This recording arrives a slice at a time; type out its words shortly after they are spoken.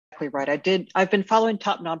exactly right. I've been following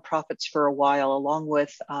top nonprofits for a while, along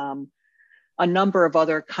with a number of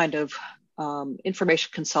other kind of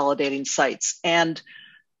information consolidating sites. And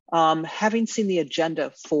having seen the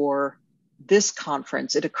agenda for this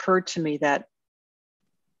conference, it occurred to me that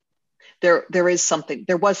there was something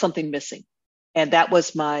missing. And that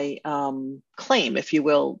was my claim, if you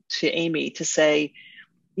will, to Amy, to say,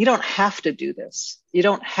 you don't have to do this. You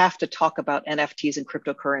don't have to talk about NFTs and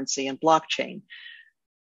cryptocurrency and blockchain.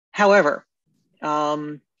 However,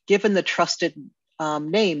 given the trusted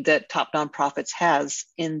name that Top Nonprofits has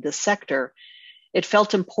in the sector, it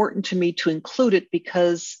felt important to me to include it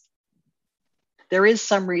because there is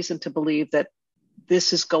some reason to believe that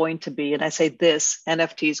this is going to be, and I say this,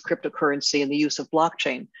 NFTs, cryptocurrency, and the use of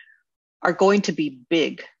blockchain are going to be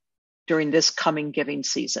big during this coming giving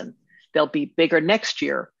season. They'll be bigger next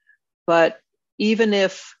year, but even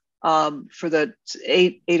if for the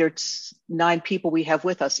eight or nine people we have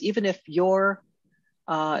with us, even if you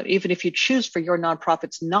choose for your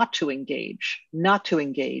nonprofits not to engage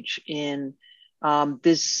in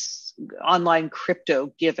this online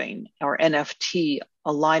crypto giving or NFT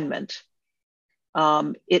alignment,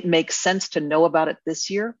 it makes sense to know about it this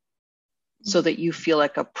year so that you feel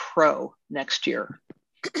like a pro next year.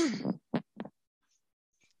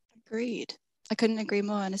 Agreed. I couldn't agree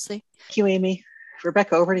more, honestly. Thank you, Amy.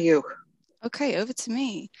 Rebecca, over to you. Okay, over to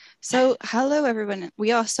me. So, hello, everyone.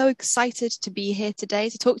 We are so excited to be here today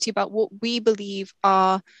to talk to you about what we believe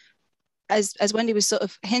are, as Wendy was sort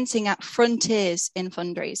of hinting at, frontiers in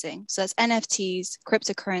fundraising. So that's NFTs,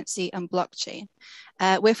 cryptocurrency, and blockchain.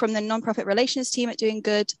 We're from the nonprofit relations team at Doing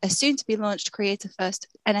Good, a soon-to-be launched creator-first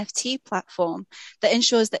NFT platform that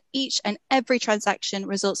ensures that each and every transaction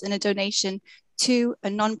results in a donation to a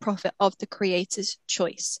nonprofit of the creator's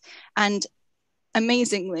choice. And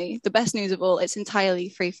amazingly, the best news of all, it's entirely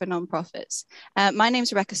free for nonprofits. My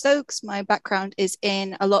name's Rebecca Stokes. My background is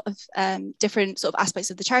in a lot of different sort of aspects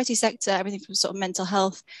of the charity sector, everything from sort of mental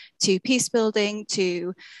health to peace building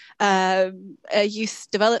to youth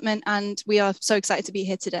development. And we are so excited to be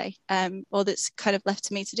here today. All that's kind of left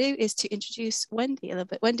to me to do is to introduce Wendy a little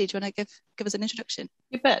bit. Wendy, do you want to give us an introduction?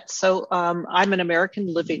 You bet. So I'm an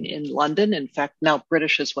American living in London, in fact, now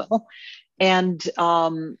British as well. And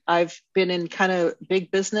I've been in kind of big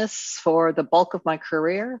business for the bulk of my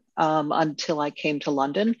career until I came to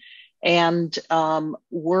London, and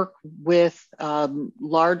work with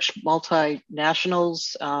large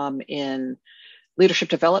multinationals in leadership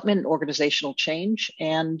development and organizational change,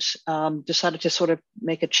 and decided to sort of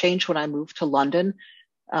make a change when I moved to London,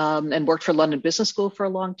 and worked for London Business School for a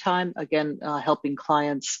long time, again, helping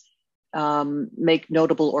clients make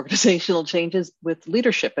notable organizational changes with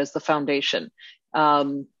leadership as the foundation.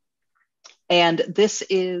 And this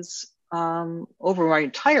is, over my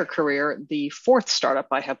entire career, the fourth startup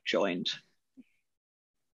I have joined.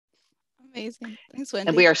 Amazing. Thanks, Wendy.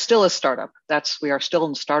 And we are still a startup. We are still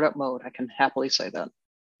in startup mode. I can happily say that.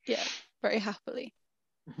 Yeah, very happily.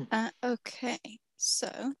 Okay,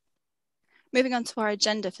 so moving on to our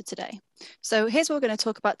agenda for today. So here's what we're going to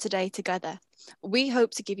talk about today together. We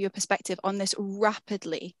hope to give you a perspective on this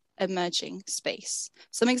rapidly emerging space.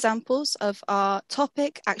 Some examples of our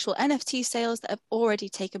topic, actual NFT sales that have already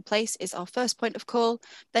taken place, is our first point of call.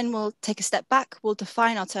 Then we'll take a step back. We'll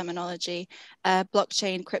define our terminology,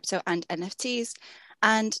 blockchain, crypto, and NFTs.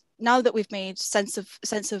 And now that we've made sense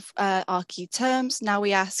of our key terms, now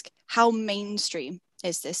we ask, how mainstream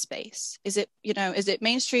is this space? Is it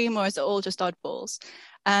mainstream, or is it all just oddballs?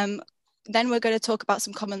 Then we're going to talk about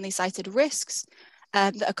some commonly cited risks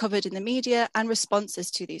that are covered in the media and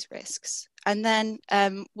responses to these risks. And then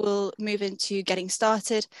we'll move into getting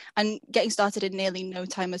started in nearly no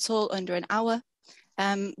time at all, under an hour.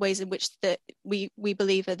 Ways in which we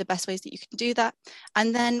believe are the best ways that you can do that.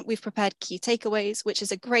 And then we've prepared key takeaways, which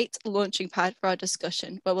is a great launching pad for our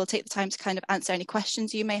discussion, where we'll take the time to kind of answer any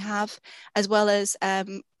questions you may have, as well as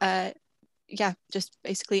just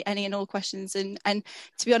basically any and all questions. And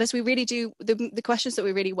to be honest, we really do, the questions that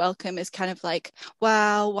we really welcome is kind of like,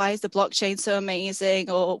 wow, why is the blockchain so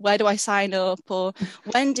amazing? Or where do I sign up? Or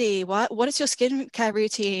Wendy, what is your skincare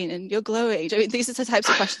routine? And you're glowing. I mean, these are the types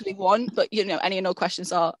of questions we want, but any and all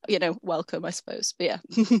questions are, welcome, I suppose. But yeah,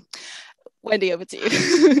 Wendy, over to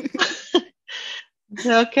you.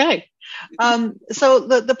 Okay. So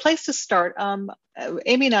the place to start,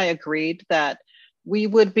 Amy and I agreed that we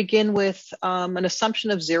would begin with an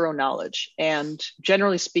assumption of zero knowledge. And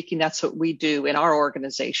generally speaking, that's what we do in our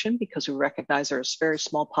organization, because we recognize there's a very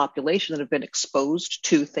small population that have been exposed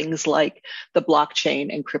to things like the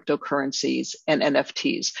blockchain and cryptocurrencies and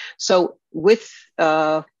NFTs. So with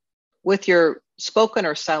with your spoken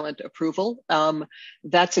or silent approval,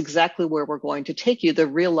 that's exactly where we're going to take you, the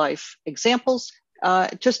real life examples,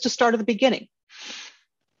 just to start at the beginning.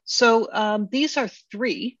 So these are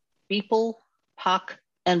three, Beeple, Pak,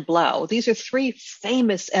 and Blau. These are three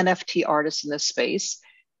famous NFT artists in this space.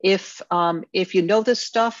 If you know this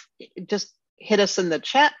stuff, just hit us in the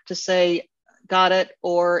chat to say, got it,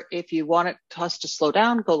 or if you want us to slow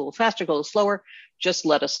down, go a little faster, go a little slower, just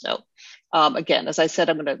let us know. Again, as I said,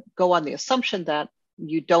 I'm going to go on the assumption that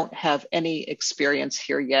you don't have any experience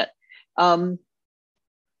here yet.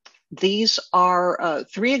 These are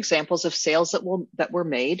three examples of sales that were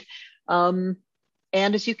made. And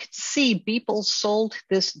as you can see, Beeple sold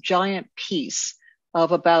this giant piece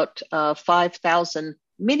of about 5,000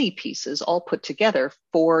 mini pieces all put together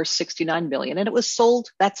for 69 million. And it was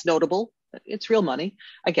sold, that's notable. It's real money.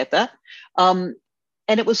 I get that. And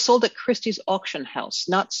it was sold at Christie's auction house,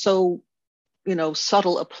 not so,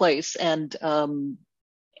 subtle a place. And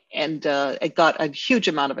it got a huge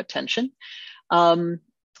amount of attention. And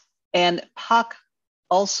Pak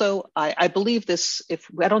also, I believe this,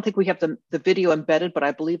 I don't think we have the video embedded, but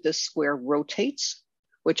I believe this square rotates,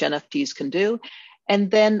 which NFTs can do.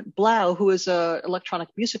 And then Blau, who is an electronic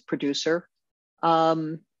music producer,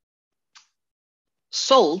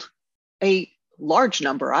 sold a large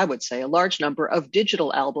number of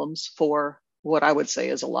digital albums for what I would say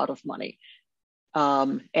is a lot of money.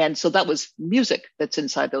 And so that was music that's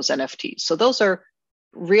inside those NFTs. So those are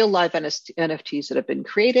real live NFTs that have been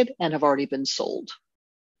created and have already been sold.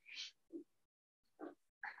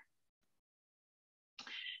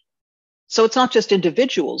 So it's not just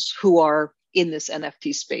individuals who are in this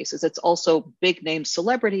NFT spaces, it's also big name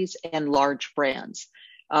celebrities and large brands.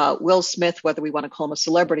 Will Smith, whether we want to call him a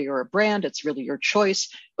celebrity or a brand, it's really your choice,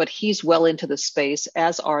 but he's well into the space,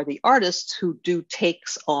 as are the artists who do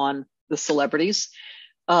takes on the celebrities.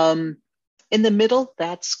 In the middle,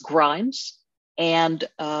 that's Grimes. And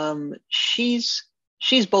she's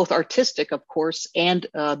both artistic, of course, and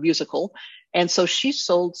musical. And so she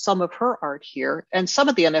sold some of her art here. And some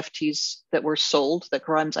of the NFTs that were sold, that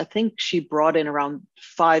Grimes, I think she brought in around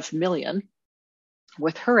 5 million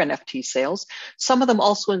with her NFT sales. Some of them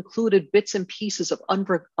also included bits and pieces of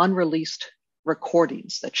unreleased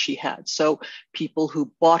recordings that she had. So people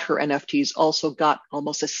who bought her NFTs also got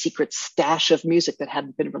almost a secret stash of music that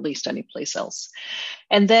hadn't been released anyplace else.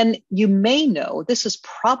 And then you may know, this is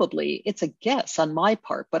probably, it's a guess on my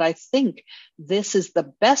part, but I think this is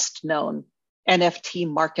the best known NFT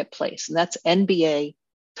marketplace, and that's NBA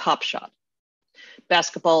Top Shot,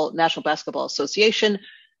 National Basketball Association.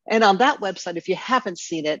 And on that website, if you haven't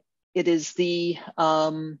seen it, it is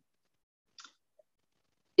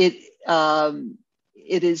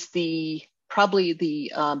probably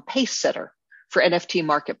the pace setter for NFT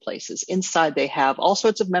marketplaces. Inside, they have all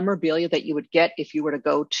sorts of memorabilia that you would get if you were to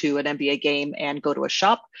go to an NBA game and go to a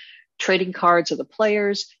shop. Trading cards of the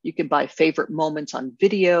players. You can buy favorite moments on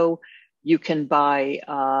video. You can buy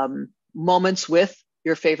moments with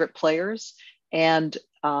your favorite players. And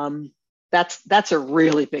that's a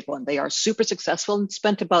really big one. They are super successful and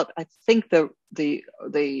spent about, I think the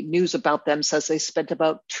news about them says they spent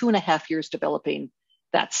about 2.5 years developing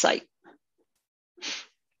that site.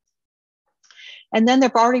 And then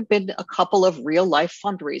there've already been a couple of real life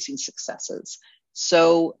fundraising successes.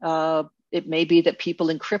 So it may be that people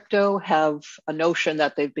in crypto have a notion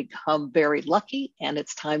that they've become very lucky and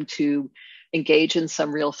it's time to engage in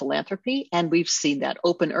some real philanthropy. And we've seen that.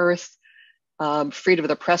 Open Earth, Freedom of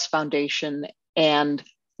the Press Foundation, and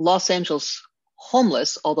Los Angeles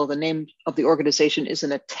Homeless, although the name of the organization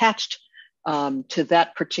isn't attached to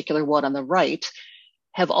that particular one on the right,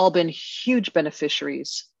 have all been huge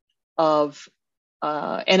beneficiaries of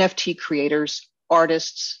NFT creators,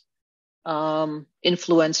 artists,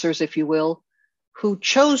 influencers, if you will, who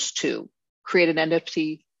chose to create an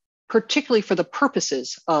NFT, particularly for the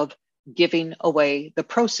purposes of giving away the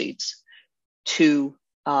proceeds to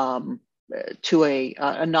a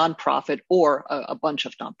nonprofit or a bunch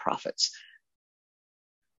of nonprofits.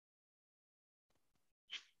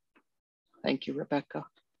 Thank you, Rebecca.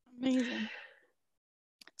 Amazing.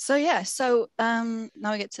 So yeah,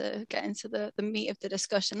 now we get into the meat of the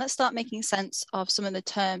discussion. Let's start making sense of some of the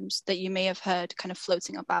terms that you may have heard kind of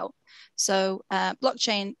floating about. So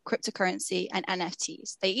blockchain, cryptocurrency, and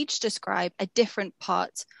NFTs, they each describe a different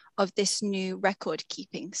part of this new record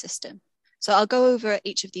keeping system. So I'll go over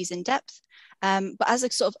each of these in depth, but as a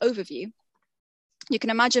sort of overview, you can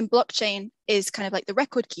imagine blockchain is kind of like the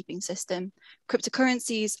record keeping system.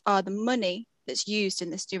 Cryptocurrencies are the money that's used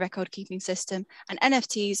in this new record keeping system, and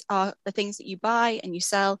NFTs are the things that you buy and you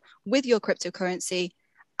sell with your cryptocurrency,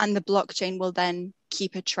 and the blockchain will then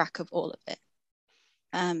keep a track of all of it.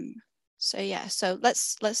 So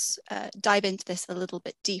let's dive into this a little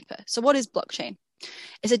bit deeper. So what is blockchain?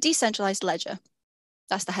 It's a decentralized ledger.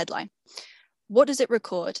 That's the headline. What does it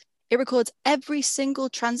record? It records every single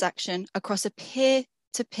transaction across a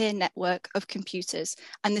peer-to-peer network of computers.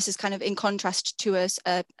 And this is kind of in contrast to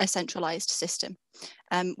a centralized system,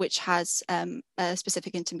 which has a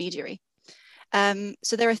specific intermediary.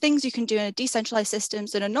 So there are things you can do in a decentralized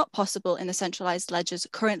systems that are not possible in the centralized ledgers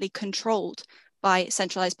currently controlled by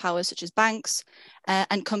centralized powers such as banks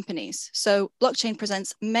and companies. So blockchain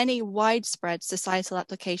presents many widespread societal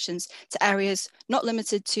applications to areas not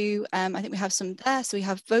limited to, I think we have some there. So we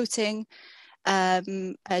have voting,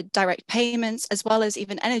 direct payments, as well as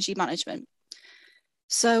even energy management.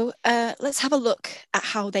 So let's have a look at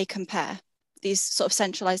how they compare, these sort of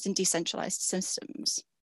centralized and decentralized systems.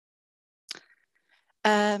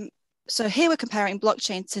 So here we're comparing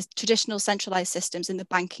blockchain to traditional centralized systems in the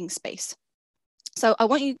banking space. So I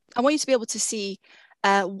want you to be able to see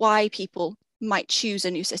why people might choose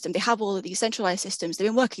a new system. They have all of these centralized systems. They've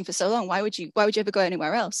been working for so long. Why would you ever go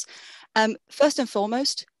anywhere else? First and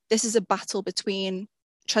foremost, this is a battle between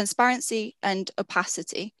transparency and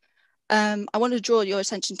opacity. I want to draw your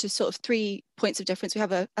attention to sort of 3 points of difference.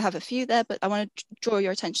 I have a few there, but I want to draw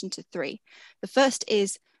your attention to 3. The first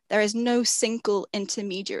is there is no single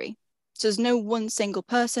intermediary. So there's no one single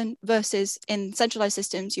person versus in centralized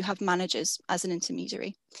systems, you have managers as an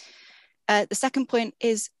intermediary. The second point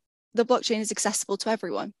is the blockchain is accessible to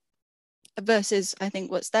everyone versus I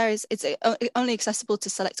think what's there is it's only accessible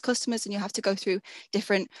to select customers and you have to go through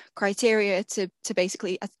different criteria to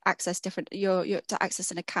basically access to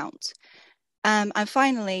access an account. And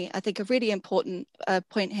finally, I think a really important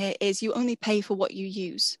point here is you only pay for what you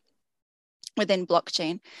use within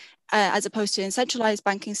blockchain, as opposed to in centralized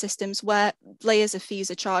banking systems where layers of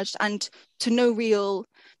fees are charged and to no real,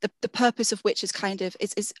 the purpose of which is kind of,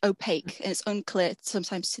 is opaque and it's unclear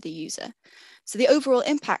sometimes to the user. So the overall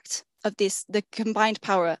impact of this, the combined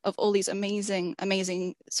power of all these amazing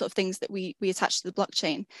sort of things that we attach to the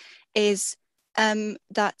blockchain is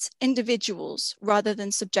that individuals, rather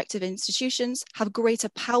than subjective institutions, have greater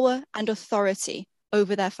power and authority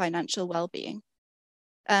over their financial well-being.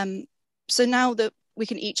 So now that we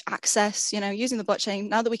can each access, using the blockchain,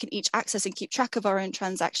 now that we can each access and keep track of our own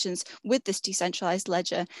transactions with this decentralized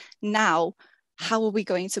ledger, now, how are we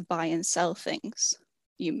going to buy and sell things,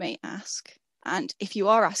 you may ask? And if you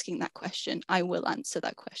are asking that question, I will answer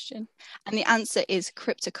that question. And the answer is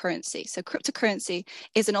cryptocurrency. So cryptocurrency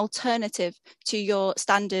is an alternative to your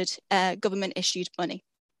standard government issued money.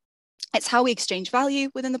 It's how we exchange value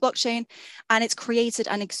within the blockchain, and it's created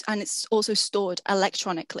and it's also stored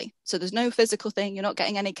electronically. So there's no physical thing, you're not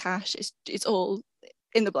getting any cash, it's all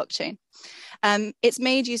in the blockchain. It's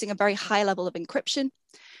made using a very high level of encryption.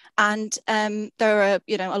 And there are,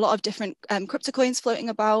 a lot of different crypto coins floating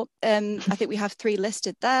about. I think we have 3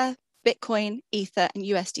 listed there. Bitcoin, Ether, and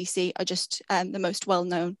USDC are just the most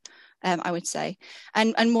well-known, I would say.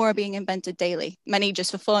 And more are being invented daily, many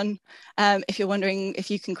just for fun. If you're wondering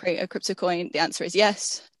if you can create a crypto coin, the answer is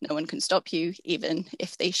yes. No one can stop you, even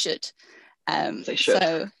if they should. They should.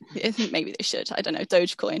 So maybe they should. I don't know.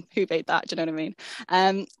 Dogecoin, who made that? Do you know what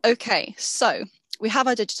I mean? Okay, so we have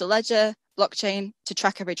our digital ledger, blockchain, to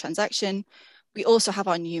track every transaction. We also have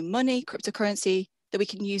our new money, cryptocurrency, that we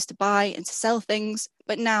can use to buy and to sell things.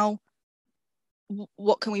 But now,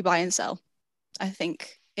 what can we buy and sell? I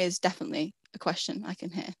think is definitely a question I can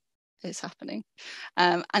hear is happening.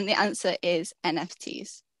 And the answer is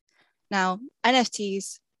NFTs. Now,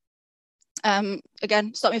 NFTs,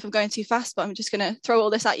 again, stop me if I'm going too fast, but I'm just going to throw all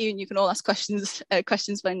this at you and you can all ask questions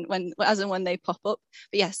when as and when they pop up.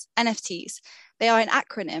 But yes, NFTs, they are an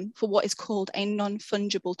acronym for what is called a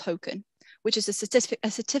non-fungible token, which is a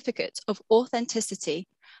certificate of authenticity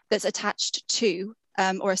that's attached to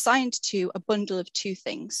or assigned to a bundle of 2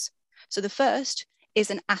 things. So the first is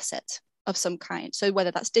an asset of some kind, so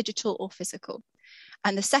whether that's digital or physical.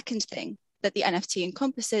 And the second thing that the NFT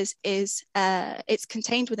encompasses is it's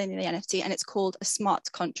contained within the NFT and it's called a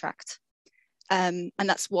smart contract. And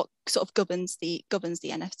that's what sort of governs the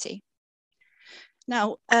NFT.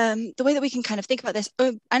 Now, the way that we can kind of think about this,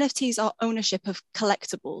 NFTs are ownership of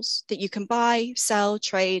collectibles that you can buy, sell,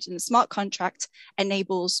 trade, and the smart contract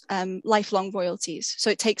enables lifelong royalties. So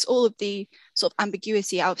it takes all of the sort of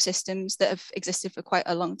ambiguity out of systems that have existed for quite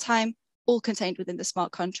a long time, all contained within the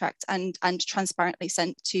smart contract and transparently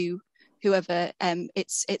sent to whoever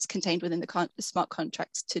it's contained within the smart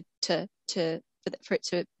contract for it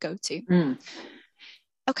to go to. Mm.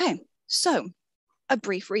 Okay, so a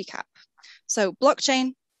brief recap. So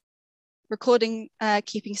blockchain, recording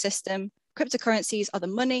keeping system, cryptocurrencies are the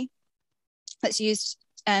money that's used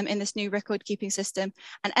in this new record keeping system,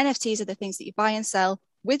 and NFTs are the things that you buy and sell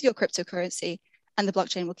with your cryptocurrency, and the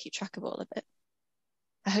blockchain will keep track of all of it.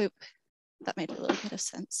 I hope that made a little bit of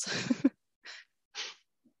sense.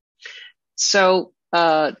 So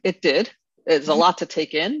it did. It's a lot to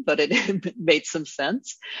take in, but it made some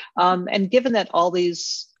sense. And given that all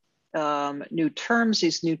these new terms,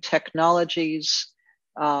 these new technologies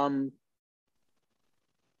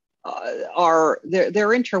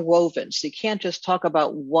they're interwoven. So you can't just talk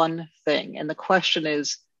about one thing. And the question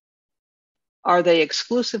is, are they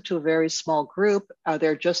exclusive to a very small group? Are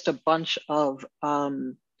there just a bunch of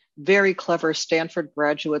very clever Stanford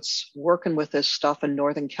graduates working with this stuff in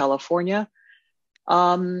Northern California?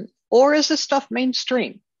 Or is this stuff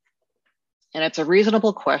mainstream? And it's a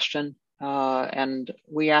reasonable question, and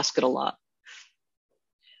we ask it a lot.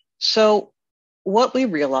 So what we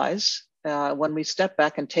realize when we step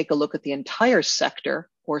back and take a look at the entire sector,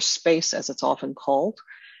 or space as it's often called,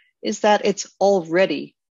 is that it's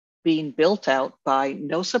already being built out by,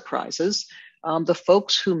 no surprises, the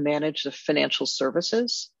folks who manage the financial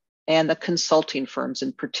services and the consulting firms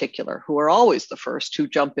in particular, who are always the first to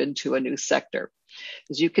jump into a new sector.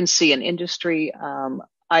 As you can see in industry,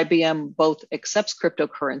 IBM both accepts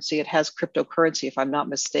cryptocurrency. It has cryptocurrency, if I'm not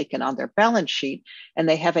mistaken, on their balance sheet, and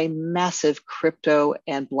they have a massive crypto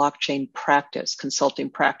and blockchain practice, consulting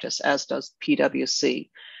practice, as does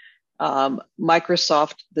PwC.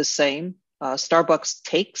 Microsoft, the same. Starbucks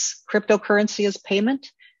takes cryptocurrency as payment,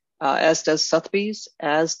 as does Sotheby's,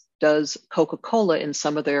 as does Coca-Cola in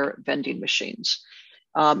some of their vending machines.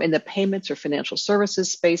 In the payments or financial services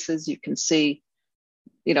spaces, you can see,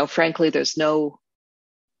 frankly, there's no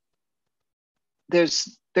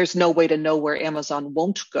way to know where Amazon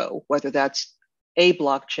won't go, whether that's a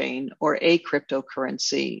blockchain or a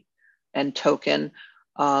cryptocurrency and token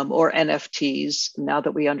or NFTs. Now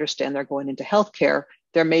that we understand they're going into healthcare,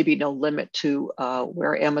 there may be no limit to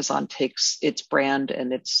where Amazon takes its brand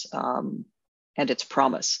and its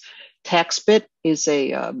promise. TaxBit is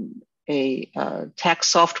a tax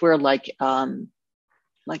software like Intuit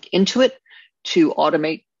to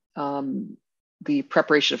automate the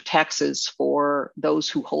preparation of taxes for those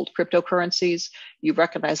who hold cryptocurrencies. You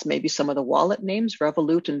recognize maybe some of the wallet names,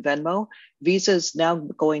 Revolut and Venmo. Visa is now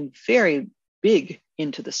going very big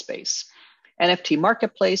into the space. NFT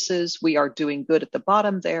marketplaces, we are doing good at the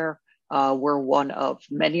bottom there. We're one of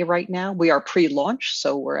many right now. We are pre-launch,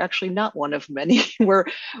 so we're actually not one of many. we're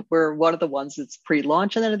one of the ones that's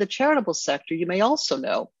pre-launch. And then in the charitable sector, you may also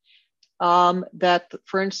know that,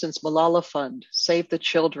 for instance, Malala Fund, Save the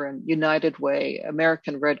Children, United Way,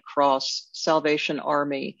 American Red Cross, Salvation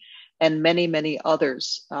Army, and many, many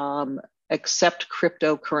others accept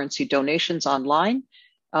cryptocurrency donations online.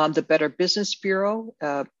 The Better Business Bureau,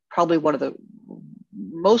 probably one of the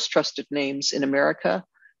most trusted names in America,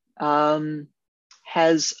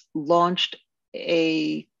 has launched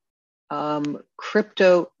a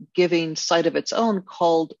crypto giving site of its own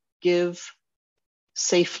called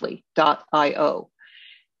GiveSafely.io.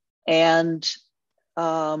 And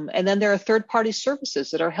then there are third-party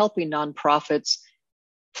services that are helping nonprofits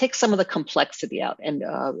take some of the complexity out. And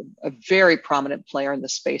a very prominent player in the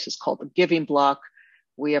space is called the Giving Block.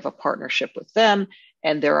 We have a partnership with them,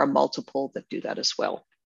 and there are multiple that do that as well.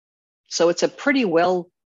 So it's a pretty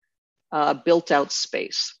well built out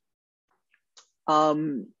space.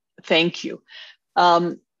 Thank you.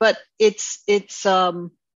 But it's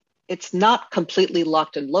not completely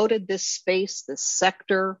locked and loaded, this space, this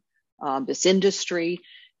sector, this industry.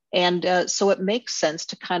 And so it makes sense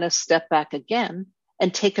to kind of step back again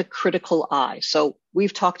and take a critical eye. So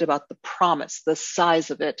we've talked about the promise, the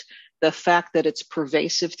size of it, the fact that it's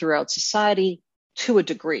pervasive throughout society to a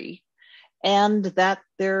degree, and that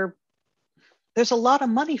there's a lot of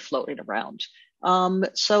money floating around.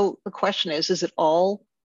 So the question is it all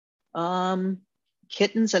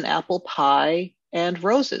kittens and apple pie and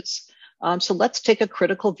roses? So let's take a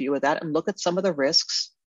critical view of that and look at some of the risks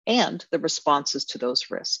and the responses to those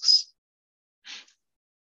risks.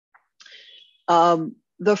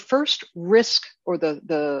 The first risk, or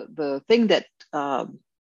the thing that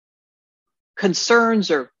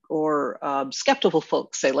concerns or skeptical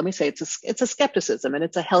folks say, let me say it's a skepticism, and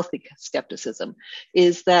it's a healthy skepticism,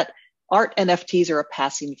 is that art NFTs are a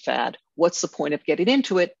passing fad. What's the point of getting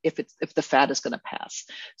into it if the fad is going to pass?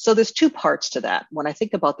 So there's two parts to that. When I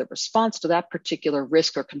think about the response to that particular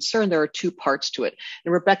risk or concern, there are two parts to it.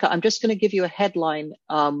 And Rebecca, I'm just going to give you a headline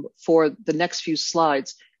for the next few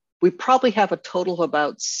slides. We probably have a total of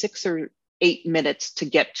about 6 or 8 minutes to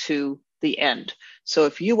get to the end. So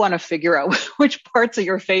if you want to figure out which parts are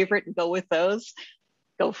your favorite and go with those,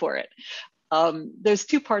 go for it. there's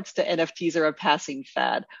two parts to NFTs are a passing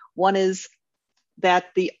fad. One is that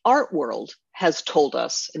the art world has told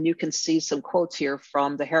us, and you can see some quotes here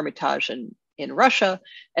from the Hermitage in Russia,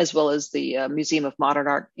 as well as the Museum of Modern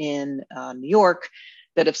Art in New York,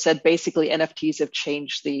 that have said basically NFTs have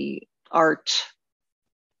changed the art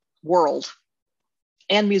world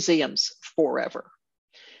and museums forever.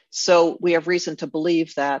 So we have reason to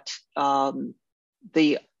believe that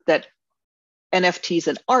that NFTs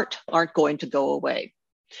and art aren't going to go away.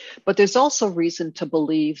 But there's also reason to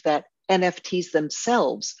believe that NFTs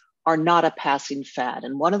themselves are not a passing fad.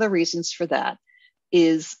 And one of the reasons for that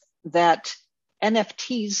is that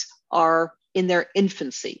NFTs are in their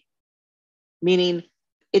infancy, meaning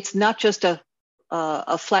it's not just a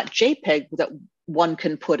flat JPEG that one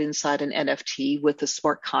can put inside an NFT with a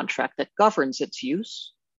smart contract that governs its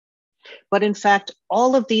use. But in fact,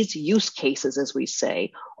 all of these use cases, as we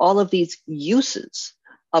say, all of these uses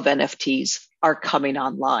of NFTs are coming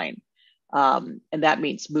online. And that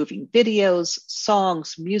means moving videos,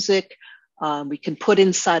 songs, music. We can put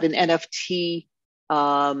inside an NFT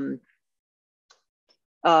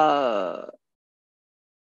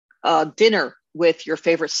dinner with your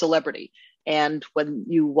favorite celebrity. And when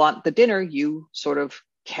you want the dinner, you sort of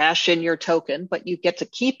cash in your token, but you get to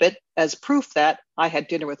keep it as proof that I had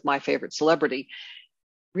dinner with my favorite celebrity.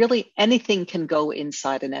 Really, anything can go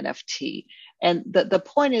inside an NFT. And the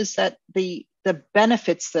point is that the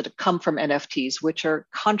benefits that come from NFTs, which are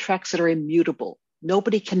contracts that are immutable,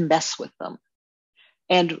 nobody can mess with them,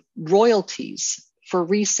 and royalties for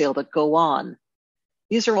resale that go on,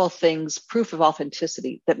 these are all things, proof of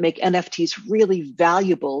authenticity, that make NFTs really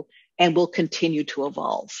valuable and will continue to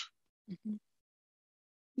evolve. Mm-hmm.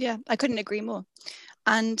 Yeah, I couldn't agree more.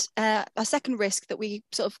 And a second risk that we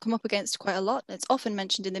sort of come up against quite a lot, it's often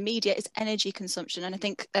mentioned in the media, is energy consumption. And I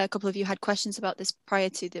think a couple of you had questions about this prior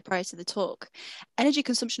to the talk. Energy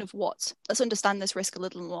consumption of what? Let's understand this risk a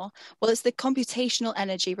little more. Well, it's the computational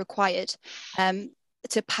energy required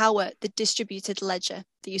to power the distributed ledger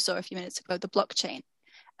that you saw a few minutes ago, the blockchain.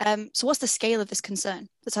 So what's the scale of this concern?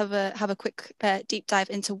 Let's have a quick deep dive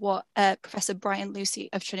into what Professor Brian Lucy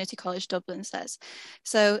of Trinity College Dublin says.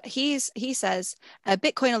 So he says,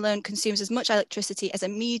 Bitcoin alone consumes as much electricity as a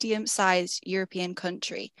medium-sized European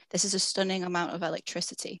country. This is a stunning amount of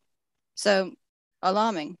electricity. So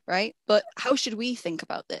alarming, right? But how should we think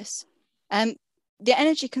about this? The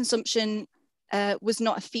energy consumption was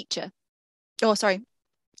not a feature. Oh, sorry,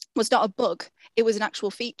 was not a bug. It was an actual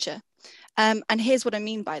feature. And here's what I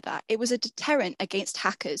mean by that. It was a deterrent against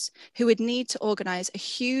hackers who would need to organize a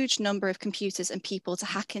huge number of computers and people to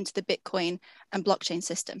hack into the Bitcoin and blockchain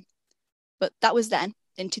system. But that was then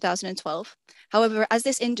in 2012. However, as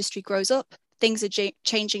this industry grows up, things are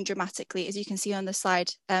changing dramatically. As you can see on the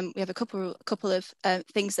slide, we have a couple of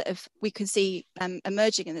things that we can see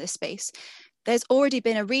emerging in this space. There's already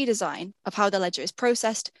been a redesign of how the ledger is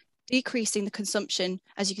processed, decreasing the consumption,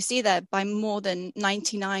 as you can see there, by more than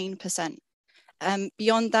 99%.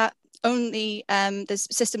 Beyond that, only there's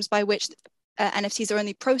systems by which NFTs are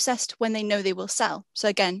only processed when they know they will sell. So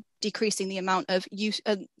again, decreasing the amount of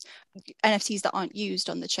NFTs that aren't used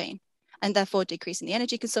on the chain, and therefore decreasing the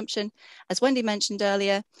energy consumption. As Wendy mentioned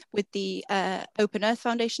earlier, with the Open Earth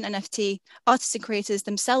Foundation NFT, artists and creators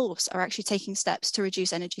themselves are actually taking steps to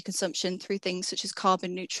reduce energy consumption through things such as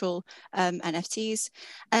carbon neutral NFTs.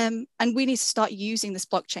 And we need to start using this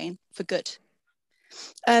blockchain for good.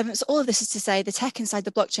 So all of this is to say the tech inside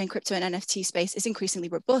the blockchain, crypto and NFT space is increasingly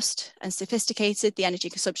robust and sophisticated. The energy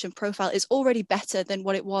consumption profile is already better than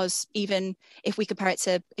what it was, even if we compare it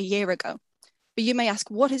to a year ago. But you may ask,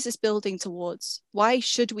 what is this building towards? Why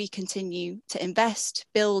should we continue to invest,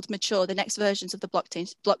 build, mature the next versions of the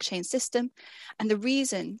blockchain system? And the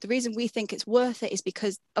reason we think it's worth it is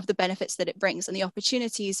because of the benefits that it brings, and the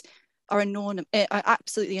opportunities are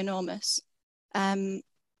absolutely enormous.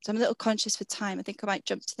 So I'm a little conscious for time. I think I might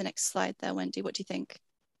jump to the next slide there, Wendy. What do you think?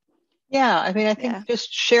 Yeah, I mean, I think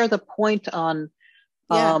just share the point on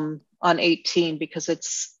 18, because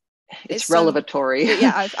it's revelatory.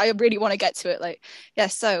 Yeah, I really want to get to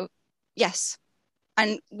it. So yes.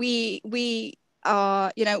 And we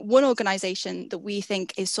are, one organization that we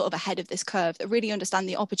think is sort of ahead of this curve, that really understand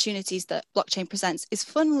the opportunities that blockchain presents, is,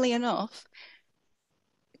 funnily enough,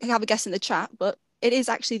 I have a guess in the chat, but it is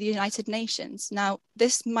actually the United Nations. Now,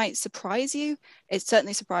 this might surprise you. It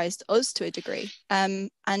certainly surprised us to a degree. And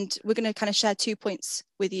we're going to kind of share 2 points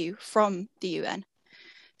with you from the UN.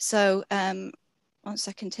 So 1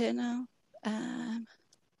 second here now.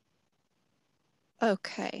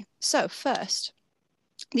 Okay, so first,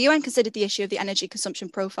 the UN considered the issue of the energy consumption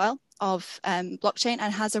profile of blockchain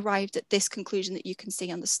and has arrived at this conclusion that you can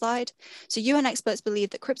see on the slide. So UN experts believe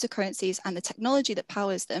that cryptocurrencies and the technology that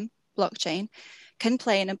powers them, blockchain, can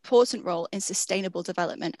play an important role in sustainable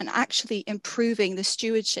development and actually improving the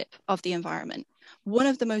stewardship of the environment. One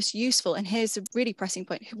of the most useful, and here's a really pressing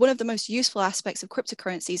point, one of the most useful aspects of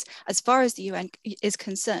cryptocurrencies, as far as the UN is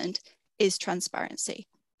concerned, is transparency.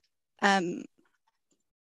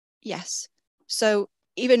 Yes. So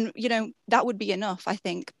even, that would be enough, I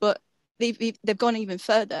think, but they've gone even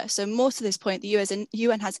further. So more to this point, the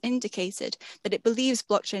UN has indicated that it believes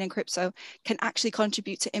blockchain and crypto can actually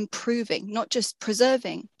contribute to improving, not just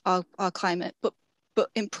preserving our climate, but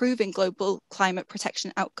improving global climate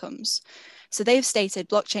protection outcomes. So they've stated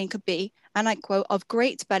blockchain could be, and I quote, of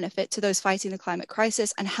great benefit to those fighting the climate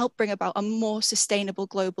crisis and help bring about a more sustainable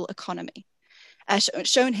global economy.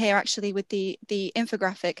 Shown here actually with the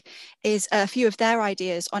infographic is a few of their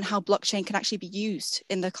ideas on how blockchain can actually be used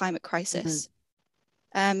in the climate crisis.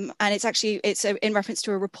 And it's in reference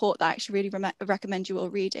to a report that I actually really recommend you all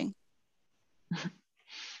reading.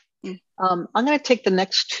 I'm going to take the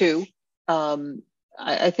next two.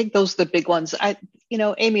 I think those are the big ones.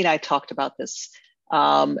 Amy and I talked about this,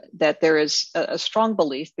 that there is a strong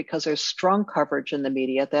belief, because there's strong coverage in the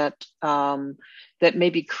media, that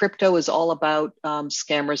maybe crypto is all about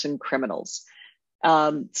scammers and criminals.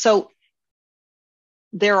 So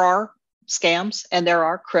there are scams and there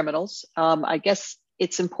are criminals. I guess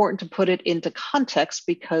it's important to put it into context,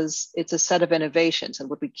 because it's a set of innovations, and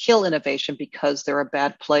would we kill innovation because there are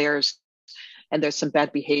bad players and there's some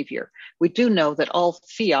bad behavior? We do know that all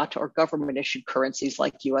fiat or government issued currencies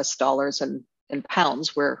like US dollars and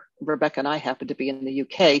pounds, where Rebecca and I happen to be in the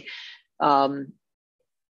UK,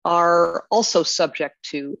 are also subject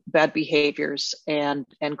to bad behaviors and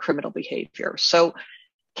criminal behavior. So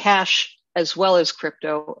cash, as well as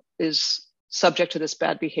crypto, is subject to this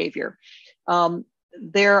bad behavior.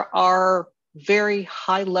 There are very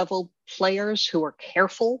high level players who are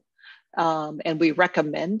careful, and we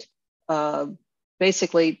recommend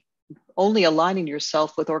basically only aligning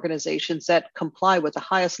yourself with organizations that comply with the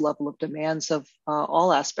highest level of demands of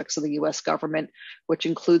all aspects of the US government, which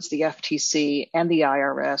includes the FTC and the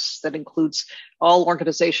IRS, that includes all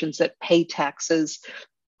organizations that pay taxes,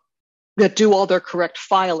 that do all their correct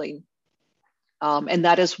filing. And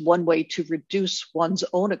that is one way to reduce one's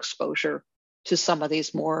own exposure to some of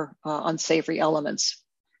these more unsavory elements.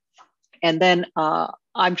 And then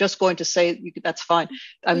I'm just going to say, that's fine.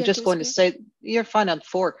 I'm just going to say, you're fine on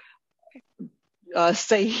 4.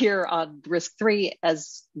 Say here on risk 3,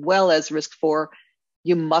 as well as risk 4,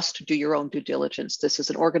 you must do your own due diligence. This is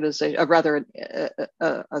an organization, or rather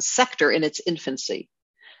a sector in its infancy.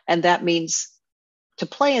 And that means to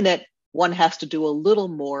play in it, one has to do a little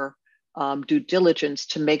more due diligence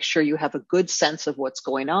to make sure you have a good sense of what's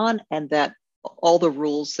going on, and that all the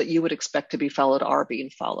rules that you would expect to be followed are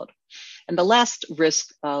being followed. And the last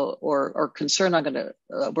risk or concern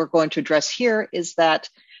we're going to address here is that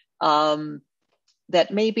that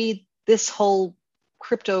maybe this whole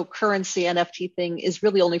cryptocurrency NFT thing is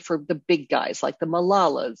really only for the big guys like the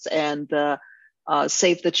Malalas and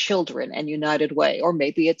Save the Children and United Way, or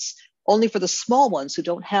maybe it's only for the small ones who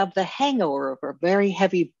don't have the hangover of very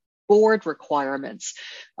heavy board requirements.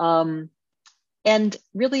 And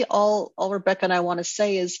really all Rebecca and I want to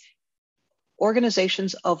say is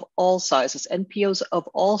organizations of all sizes, NPOs of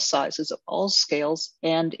all sizes, of all scales,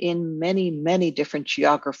 and in many, many different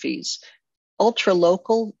geographies, ultra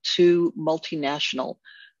local to multinational,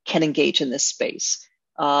 can engage in this space.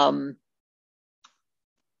 And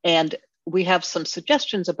we have some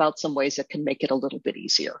suggestions about some ways that can make it a little bit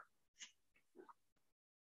easier.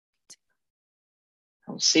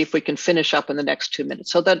 We'll see if we can finish up in the next 2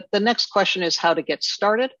 minutes. So the next question is how to get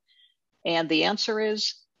started. And the answer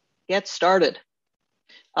is get started.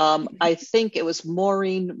 I think it was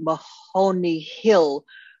Maureen Mahoney Hill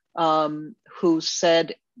who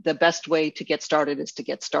said the best way to get started is to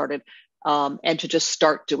get started and to just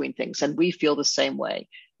start doing things. And we feel the same way.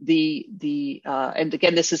 And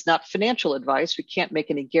again, this is not financial advice. We can't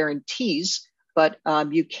make any guarantees, but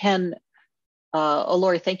you can.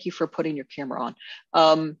 Lori, thank you for putting your camera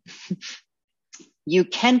on. You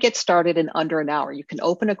can get started in under an hour. You can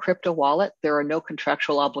open a crypto wallet. There are no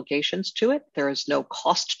contractual obligations to it. There is no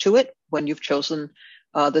cost to it when you've chosen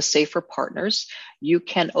the safer partners. You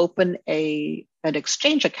can open an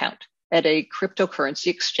exchange account at a cryptocurrency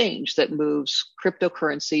exchange that moves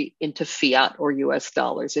cryptocurrency into fiat or US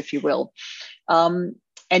dollars, if you will. And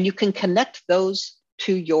you can connect those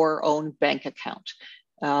to your own bank account.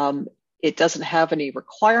 It doesn't have any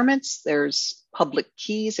requirements. There's public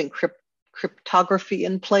keys and cryptography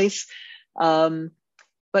in place.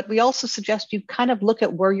 but we also suggest you kind of look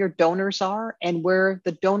at where your donors are and where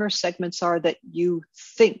the donor segments are that you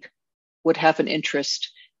think would have an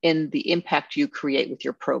interest in the impact you create with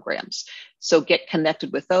your programs. So get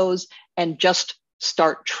connected with those and just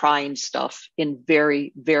start trying stuff in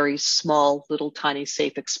very, very small, little tiny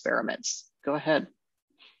safe experiments. Go ahead.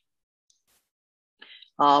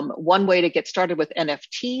 One way to get started with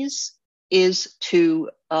NFTs is to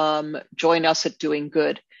join us at Doing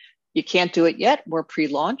Good. You can't do it yet. We're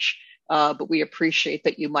pre-launch, but we appreciate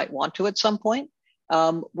that you might want to at some point.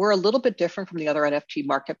 We're a little bit different from the other NFT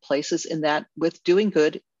marketplaces in that with Doing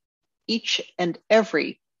Good, each and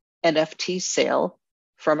every NFT sale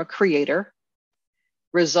from a creator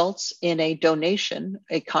results in a donation,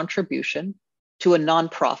 a contribution to a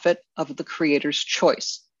nonprofit of the creator's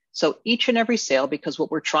choice. So each and every sale, because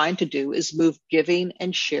what we're trying to do is move giving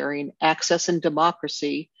and sharing, access and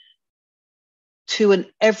democracy to an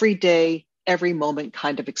everyday, every moment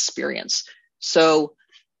kind of experience. So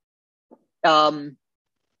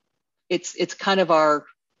it's kind of our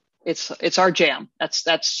jam.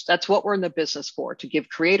 That's what we're in the business for, to give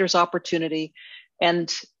creators opportunity.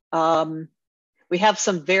 And we have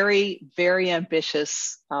some very, very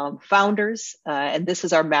ambitious founders, and this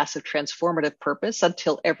is our massive transformative purpose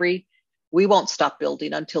we won't stop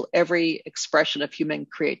building until every expression of human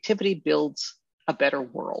creativity builds a better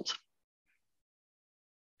world.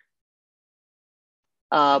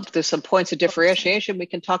 There's some points of differentiation we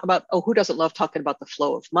can talk about. Oh, who doesn't love talking about the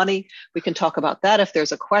flow of money? We can talk about that if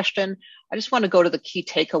there's a question. I just want to go to the key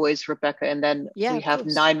takeaways, Rebecca, and then we have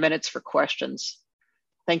 9 minutes for questions.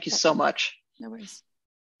 Thank you so much. No worries.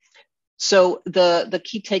 So the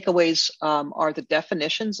key takeaways are the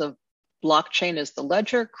definitions of blockchain is the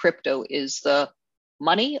ledger, crypto is the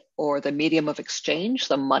money or the medium of exchange,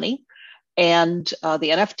 the money, and the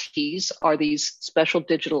NFTs are these special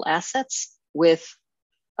digital assets with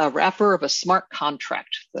a wrapper of a smart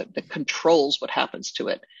contract that controls what happens to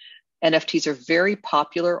it. NFTs are very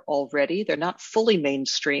popular already. They're not fully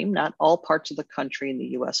mainstream. Not all parts of the country in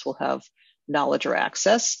the US will have knowledge or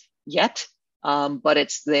access yet, but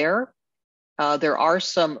it's there. There are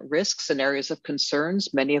some risks and areas of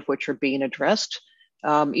concerns, many of which are being addressed.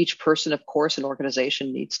 Each person, of course, an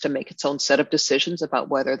organization needs to make its own set of decisions about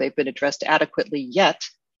whether they've been addressed adequately yet.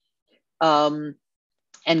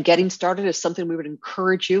 And getting started is something we would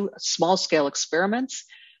encourage you, small scale experiments.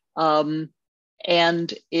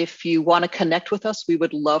 And if you want to connect with us, we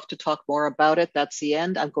would love to talk more about it. That's the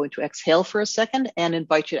end. I'm going to exhale for a second and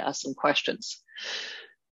invite you to ask some questions.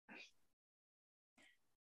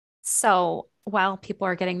 So while people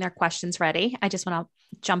are getting their questions ready, I just want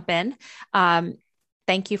to jump in.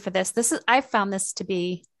 Thank you for this. I found this to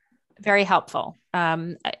be very helpful.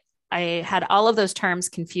 I had all of those terms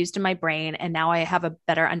confused in my brain, and now I have a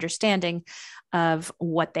better understanding of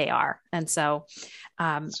what they are. And so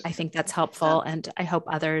I think that's helpful, and I hope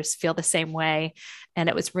others feel the same way. And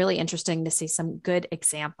it was really interesting to see some good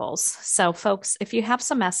examples. So folks, if you have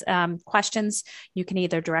some questions, you can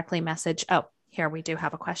either directly message. Oh, here we do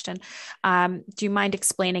have a question. Do you mind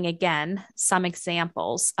explaining again some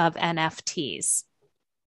examples of NFTs?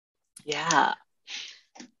 Yeah.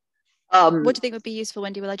 What do you think would be useful,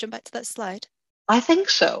 Wendy? Will I jump back to that slide? I think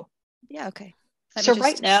so. Yeah, okay. So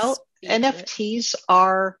right now, NFTs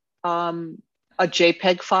are a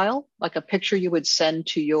JPEG file, like a picture you would send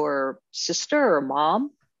to your sister or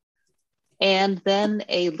mom, and then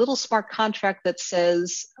a little smart contract that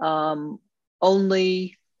says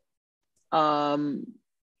only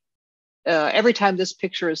every time this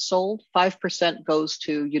picture is sold, 5% goes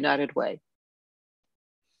to United Way.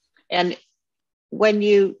 And when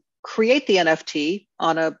you create the NFT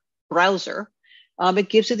on a browser, it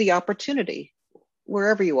gives you the opportunity,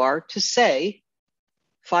 wherever you are, to say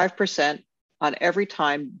 5% on every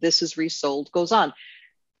time this is resold goes on.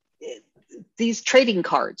 These trading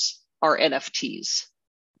cards are NFTs.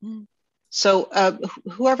 Mm. So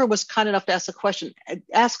whoever was kind enough to ask a question,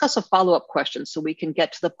 ask us a follow-up question so we can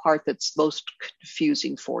get to the part that's most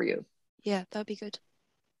confusing for you. Yeah, that'd be good.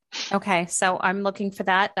 Okay, so I'm looking for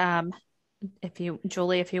that.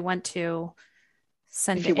 Julie, if you want to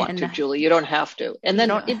send it in. If you want to, Julie, you don't have to. And then,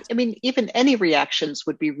 even any reactions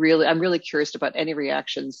would be I'm really curious about any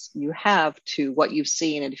reactions you have to what you've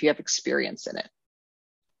seen and if you have experience in it.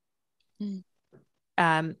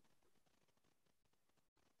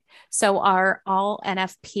 So are all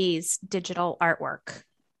NFTs digital artwork?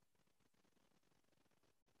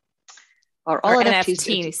 Are all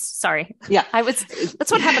NFTs? Sorry. Yeah.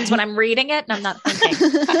 That's what happens when I'm reading it and I'm not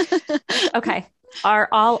thinking. Okay. Are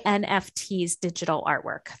all NFTs digital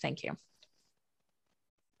artwork? Thank you.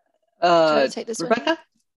 Do you want to take this Rebecca?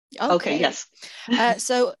 Okay, yes.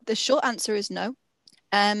 So the short answer is no.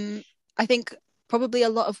 I think probably a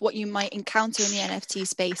lot of what you might encounter in the NFT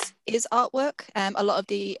space is artwork. A lot of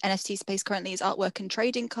the NFT space currently is artwork and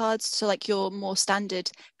trading cards, so like your more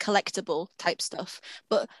standard collectible type stuff.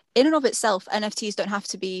 But in and of itself, NFTs don't have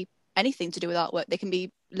to be anything to do with artwork. They can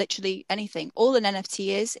be literally anything. All an NFT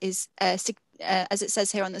is as it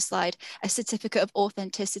says here on the slide, a certificate of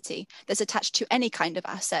authenticity that's attached to any kind of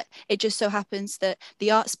asset. It just so happens that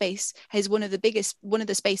the art space is one of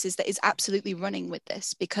the spaces that is absolutely running with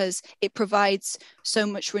this, because it provides so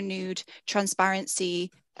much renewed transparency,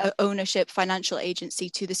 ownership, financial agency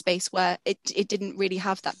to the space where it didn't really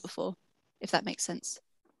have that before, if that makes sense.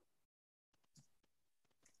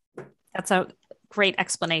 That's a great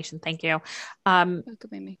explanation. Thank you. Welcome,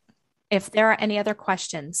 Amy. If there are any other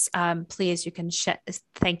questions, please, you can share.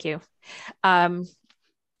 Thank you. Are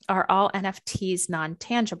all NFTs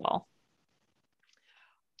non-tangible?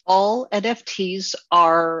 All NFTs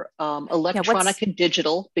are electronic and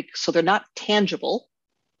digital, so they're not tangible.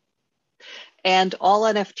 And all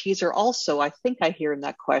NFTs are also, I think I hear in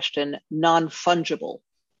that question, non-fungible.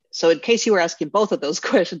 So in case you were asking both of those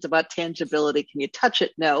questions about tangibility, can you touch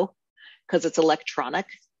it? No, because it's electronic.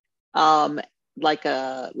 Like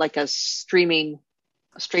a streaming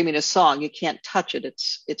a song, you can't touch it.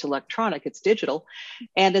 It's electronic, it's digital.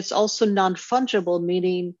 And it's also non-fungible,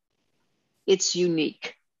 meaning it's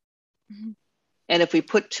unique. Mm-hmm. And if we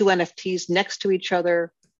put two NFTs next to each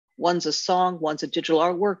other, one's a song, one's a digital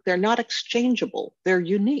artwork, they're not exchangeable. They're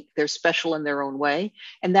unique. They're special in their own way.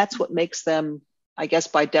 And that's what makes them, I guess,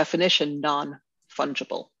 by definition,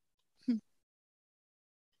 non-fungible.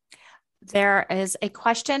 There is a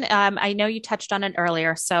question. I know you touched on it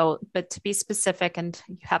earlier, but to be specific, and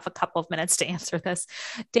you have a couple of minutes to answer this.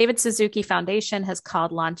 David Suzuki Foundation has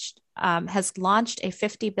launched a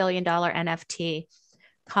 $50 billion NFT,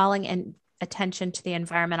 calling in attention to the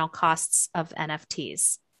environmental costs of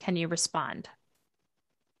NFTs. Can you respond?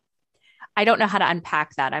 I don't know how to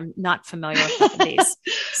unpack that. I'm not familiar with these.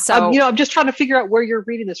 So, I'm just trying to figure out where you're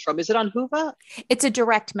reading this from. Is it on Whova? It's a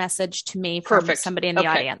direct message to me from somebody in the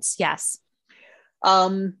audience. Yes.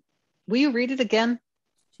 Will you read it again?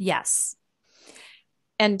 Yes.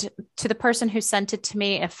 And to the person who sent it to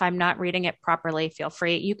me, if I'm not reading it properly, feel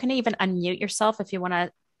free. You can even unmute yourself if you want to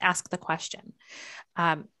ask the question.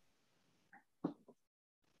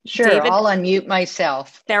 Sure, David? I'll unmute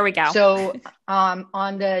myself. There we go. So on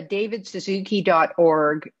the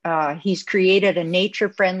davidsuzuki.org, he's created a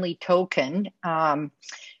nature-friendly token, and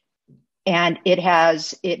it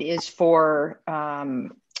is for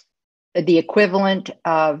the equivalent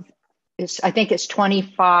of, I think it's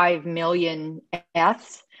 25 million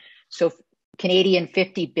ETH, so Canadian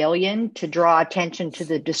 50 billion, to draw attention to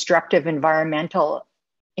the destructive environmental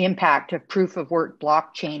impact of proof of work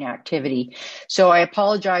blockchain activity. So I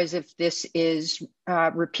apologize if this is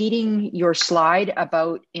repeating your slide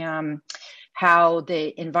about how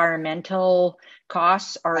the environmental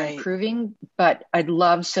costs are improving, but I'd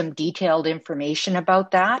love some detailed information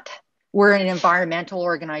about that. We're an environmental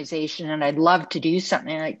organization, and I'd love to do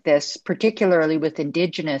something like this, particularly with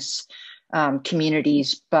Indigenous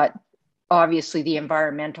communities, but obviously the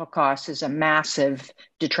environmental cost is a massive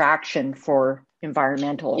detraction for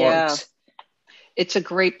environmental orgs. It's a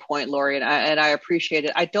great point, Lori, and I appreciate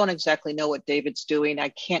it. I don't exactly know what David's doing. I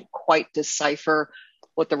can't quite decipher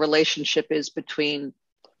what the relationship is between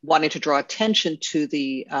wanting to draw attention to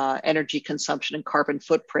the energy consumption and carbon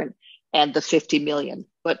footprint and the 50 million.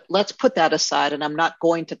 But let's put that aside, and I'm not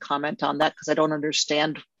going to comment on that because I don't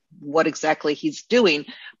understand what exactly he's doing.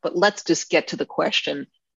 But let's just get to the question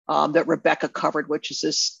that Rebecca covered, which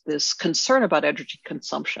is this concern about energy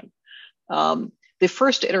consumption. The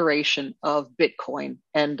first iteration of Bitcoin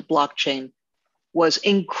and blockchain was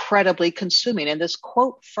incredibly consuming. And this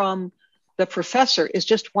quote from the professor is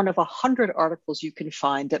just one of 100 articles you can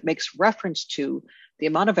find that makes reference to the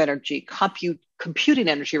amount of energy, computing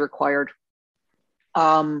energy required.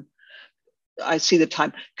 I see the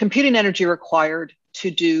time. Computing energy required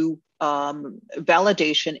to do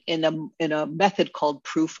validation in a method called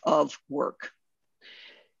proof of work.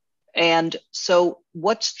 And so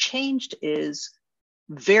what's changed is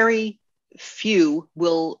very few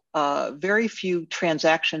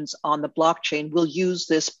transactions on the blockchain will use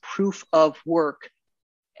this proof of work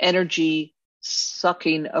energy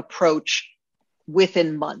sucking approach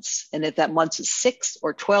within months. And if that months is 6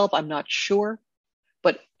 or 12, I'm not sure,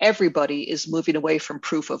 but everybody is moving away from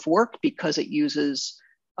proof of work because it uses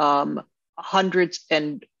hundreds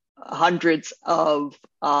and hundreds of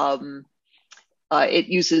it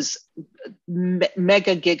uses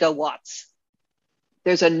mega gigawatts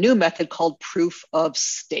there's a new method called proof of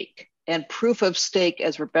stake. And proof of stake,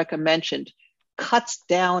 as Rebecca mentioned, cuts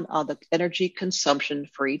down on the energy consumption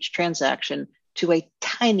for each transaction to a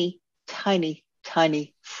tiny, tiny,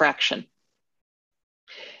 tiny fraction.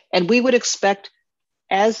 And we would expect,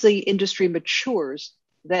 as the industry matures,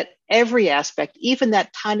 that every aspect, even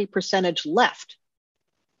that tiny percentage left,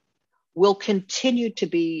 will continue to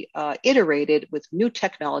be iterated with new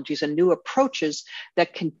technologies and new approaches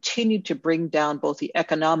that continue to bring down both the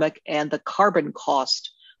economic and the carbon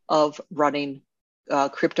cost of running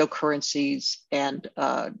cryptocurrencies and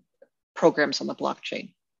programs on the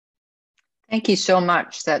blockchain. Thank you so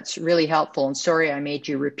much. That's really helpful. And sorry I made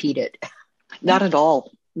you repeat it. Not at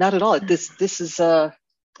all. Not at all. This is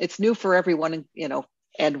it's new for everyone,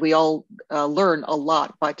 and we all learn a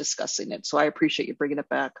lot by discussing it. So I appreciate you bringing it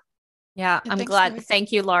back. Yeah, I'm glad. Laurie.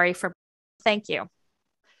 Thank you, Laurie, thank you.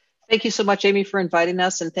 Thank you so much, Amy, for inviting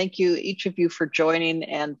us. And thank you, each of you, for joining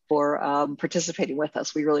and for participating with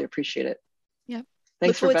us. We really appreciate it. Yeah. Thanks,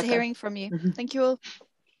 Look forward Rebecca. to hearing from you. Thank you all.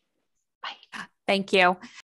 Bye. Thank you.